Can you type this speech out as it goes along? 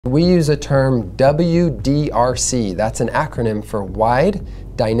We use a term WDRC. That's an acronym for wide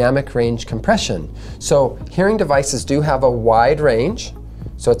dynamic range compression. So hearing devices do have a wide range,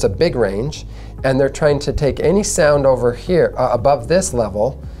 so it's a big range, and they're trying to take any sound over here above this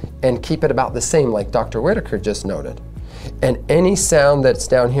level and keep it about the same, like Dr. Whitaker just noted. And any sound that's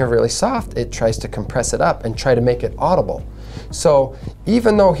down here really soft, it tries to compress it up and try to make it audible. So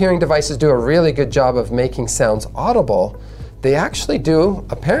even though hearing devices do a really good job of making sounds audible, they actually do,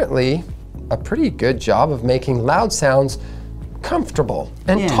 apparently, a pretty good job of making loud sounds comfortable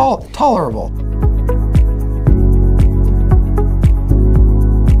and tolerable.